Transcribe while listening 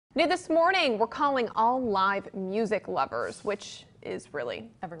New this morning, we're calling all live music lovers, which is really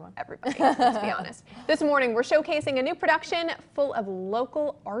everybody, let's be honest. This morning, we're showcasing a new production full of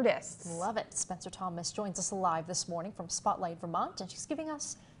local artists. Love it. Spencer Thomas joins us live this morning from Spotlight, Vermont, and she's giving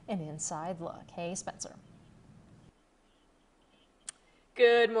us an inside look. Hey, Spencer.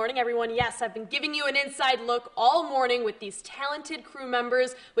 Good morning, everyone. Yes, I've been giving you an inside look all morning with these talented crew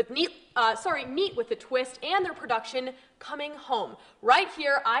members with Meet with the Twist and their production Coming Home. Right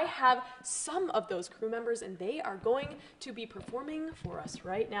here, I have some of those crew members, and they are going to be performing for us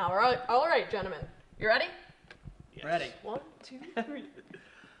right now. All right, gentlemen. You ready? Yes. Ready. 1, 2, 3.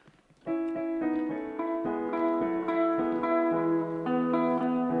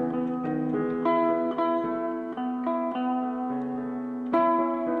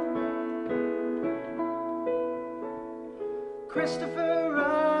 Christopher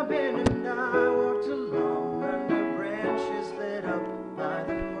Robin and I walked along under branches lit up by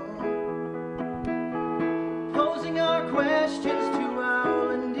the moon, posing our questions to Owl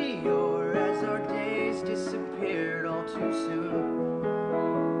and Eeyore as our days disappeared all too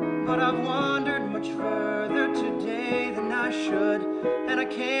soon. But I've wandered much further today than I should, and I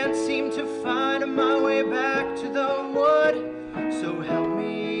can't seem to find my way back to the wood. So help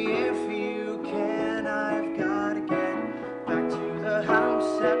me if you can, I've got to get back to the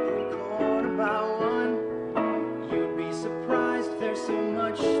house at the corner by 1. You'd be surprised, there's so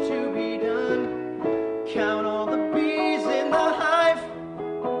much to be done. Count all the bees in the hive,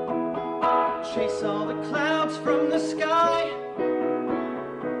 chase all the clouds from the sky,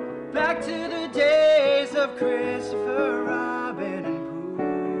 back to the days of Christopher Robin and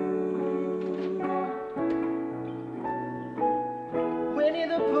Pooh. Winnie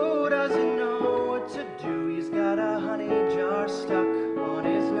the Pooh doesn't know what to do. He's got a honey jar stuck on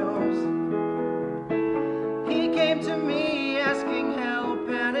his nose. He came to me asking help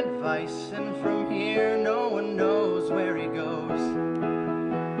and advice, and from here no one knows where he goes.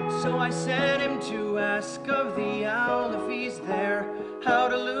 So I sent him to ask of the owl if he's there, how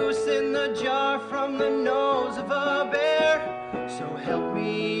to loosen the jar from the nose of a bear. So help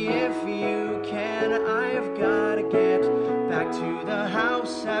me if you can, I've got to get back to the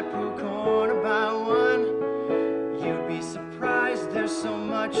house at Pooh Corner by 1. You'd be surprised, there's so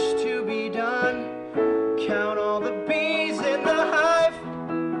much to be done. Count all the bees in the hive,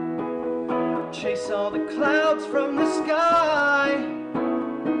 chase all the clouds from the sky,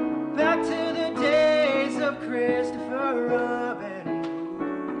 back to the days of Christopher Robin.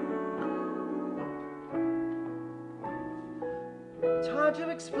 It's hard to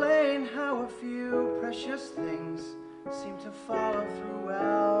explain how a few precious things seem to follow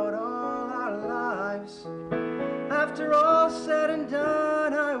throughout all our lives. After all said and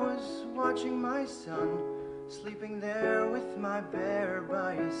done, I was watching my son sleeping there with my bear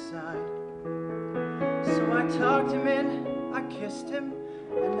by his side. So I talked him in, I kissed him,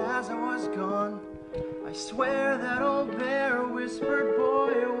 and as I was gone, I swear that old bear whispered,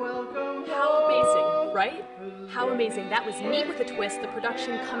 "Boy, welcome." How amazing, right? How amazing. That was Meet with a Twist, the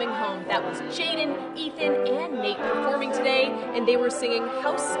production Coming Home. That was Jaden, Ethan, and Nate performing today, and they were singing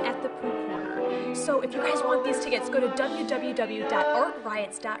House at the Pooh Corner. So if you guys want these tickets, go to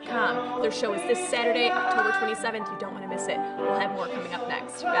www.artriots.com. Their show is this Saturday, October 27th. You don't want to miss it. We'll have more coming up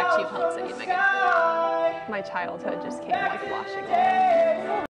next. Back to you, Public City and Megan. My childhood just came like washing over.